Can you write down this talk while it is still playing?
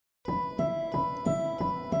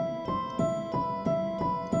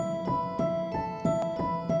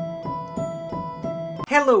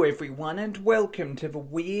Hello everyone and welcome to the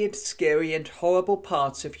weird, scary and horrible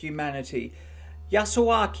parts of humanity.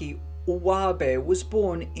 Yasuaki Uwabe was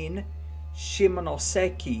born in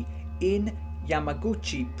Shimonoseki in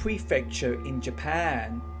Yamaguchi Prefecture in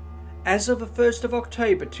Japan. As of the 1st of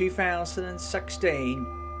October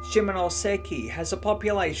 2016, Shimonoseki has a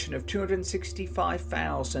population of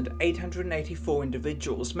 265,884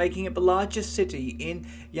 individuals, making it the largest city in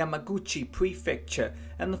Yamaguchi Prefecture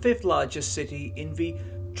and the 5th largest city in the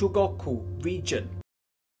Chugoku region.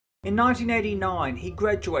 In 1989, he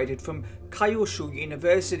graduated from Kyushu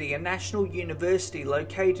University, a national university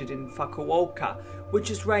located in Fukuoka, which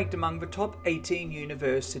is ranked among the top 18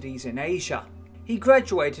 universities in Asia. He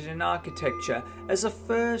graduated in architecture as a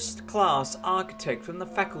first-class architect from the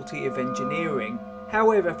Faculty of Engineering.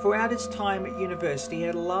 However, throughout his time at university he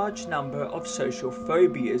had a large number of social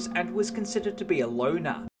phobias and was considered to be a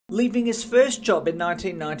loner. Leaving his first job in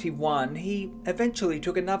 1991, he eventually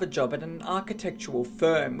took another job at an architectural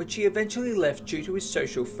firm, which he eventually left due to his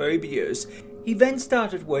social phobias. He then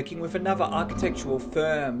started working with another architectural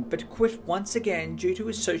firm, but quit once again due to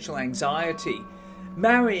his social anxiety.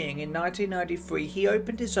 Marrying in 1993, he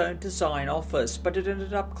opened his own design office, but it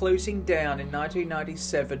ended up closing down in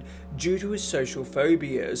 1997 due to his social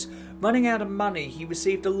phobias. Running out of money, he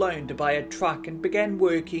received a loan to buy a truck and began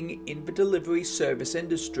working in the delivery service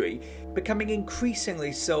industry, becoming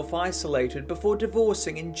increasingly self-isolated before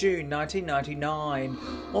divorcing in June 1999.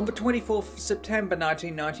 On the 24th of September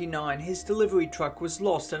 1999, his delivery truck was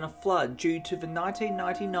lost in a flood due to the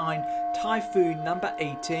 1999 Typhoon number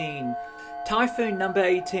 18. Typhoon number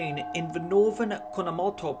 18 in the northern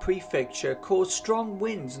Kumamoto prefecture caused strong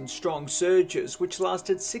winds and strong surges which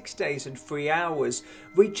lasted 6 days and 3 hours,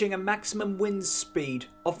 reaching a maximum wind speed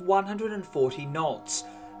of 140 knots.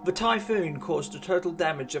 The typhoon caused a total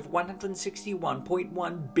damage of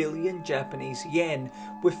 161.1 billion Japanese yen,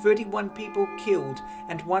 with 31 people killed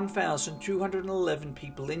and 1,211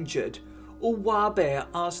 people injured. Uwabe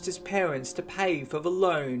asked his parents to pay for the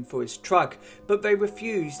loan for his truck, but they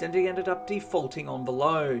refused and he ended up defaulting on the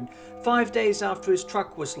loan. 5 days after his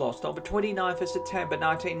truck was lost, on the 29th of September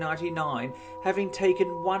 1999, having taken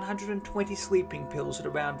 120 sleeping pills at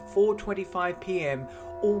around 4:25 p.m,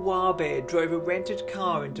 Uwabe drove a rented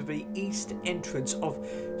car into the east entrance of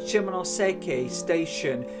Shimonoseki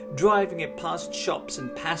Station, driving it past shops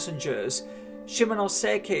and passengers.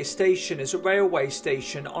 Shimonoseki Station is a railway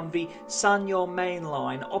station on the Sanyo Main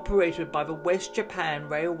Line operated by the West Japan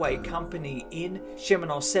Railway Company in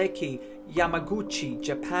Shimonoseki, Yamaguchi,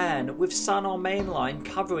 Japan, with Sanyo Main Line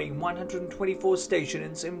covering 124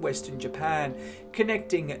 stations in western Japan,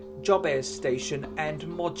 connecting Jobe Station and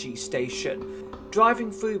Moji Station.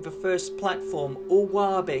 Driving through the first platform,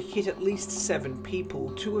 Uwabe hit at least 7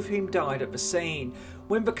 people, 2 of whom died at the scene.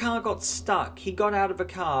 When the car got stuck, he got out of the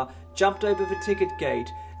car, jumped over the ticket gate,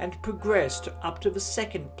 and progressed up to the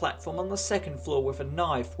second platform on the second floor with a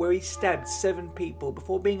knife, where he stabbed 7 people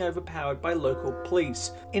before being overpowered by local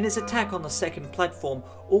police. In his attack on the second platform,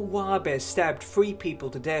 Uwabe stabbed 3 people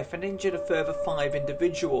to death and injured a further 5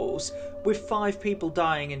 individuals, with 5 people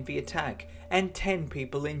dying in the attack and 10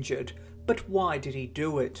 people injured. But why did he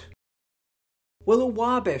do it? Well,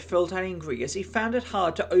 Uwabe felt angry as he found it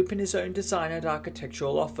hard to open his own design and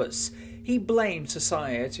architectural office. He blamed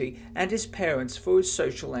society and his parents for his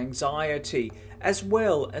social anxiety, as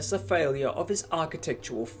well as the failure of his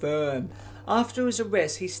architectural firm. After his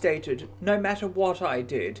arrest, he stated, "No matter what I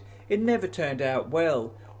did, it never turned out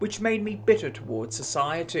well, which made me bitter towards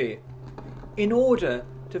society." In order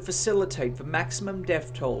to facilitate the maximum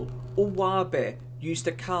death toll, Uwabe used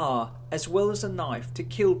a car as well as a knife to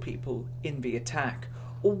kill people in the attack.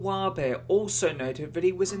 Uwabe also noted that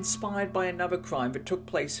he was inspired by another crime that took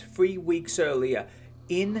place 3 weeks earlier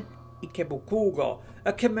in Ikebukuro,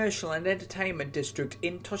 a commercial and entertainment district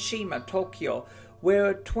in Toshima, Tokyo, where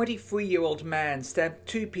a 23-year-old man stabbed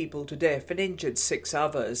 2 people to death and injured 6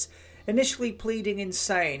 others. Initially pleading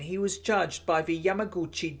insane, he was judged by the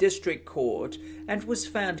Yamaguchi District Court and was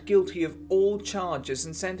found guilty of all charges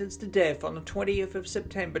and sentenced to death on the 20th of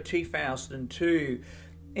September 2002.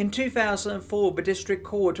 In 2004, the District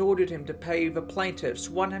Court ordered him to pay the plaintiffs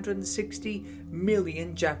 160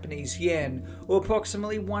 million Japanese yen, or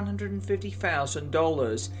approximately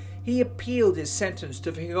 $150,000. He appealed his sentence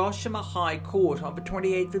to the Hiroshima High Court on the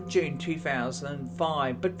 28th of June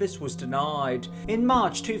 2005, but this was denied. In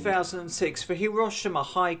March 2006, the Hiroshima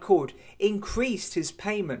High Court increased his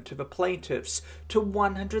payment to the plaintiffs to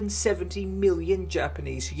 170 million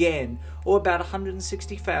Japanese yen, or about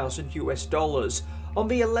 $160,000 US. On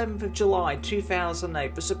the 11th of July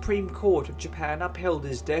 2008, the Supreme Court of Japan upheld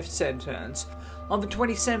his death sentence. On the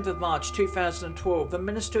 27th of March 2012, the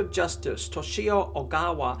Minister of Justice, Toshio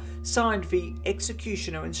Ogawa, signed the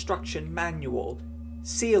Executioner Instruction Manual,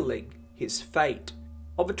 sealing his fate.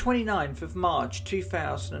 On the 29th of March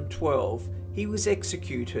 2012, he was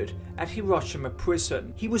executed at Hiroshima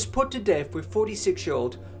prison. He was put to death with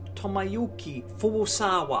 46-year-old Tomoyuki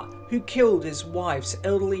Furusawa, who killed his wife's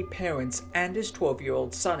elderly parents and his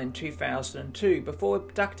 12-year-old son in 2002 before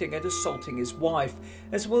abducting and assaulting his wife,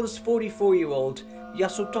 as well as 44-year-old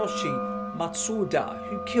Yasutoshi Matsuda,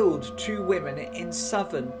 who killed 2 women in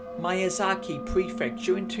southern Miyazaki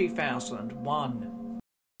Prefecture in 2001.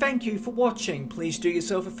 Thank you for watching. Please do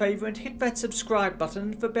yourself a favour and hit that subscribe button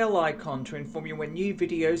and the bell icon to inform you when new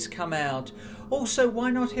videos come out. Also, why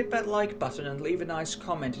not hit that like button and leave a nice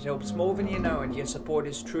comment? It helps more than you know and your support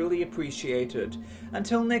is truly appreciated.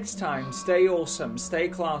 Until next time, stay awesome, stay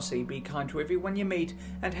classy, be kind to everyone you meet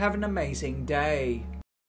and have an amazing day.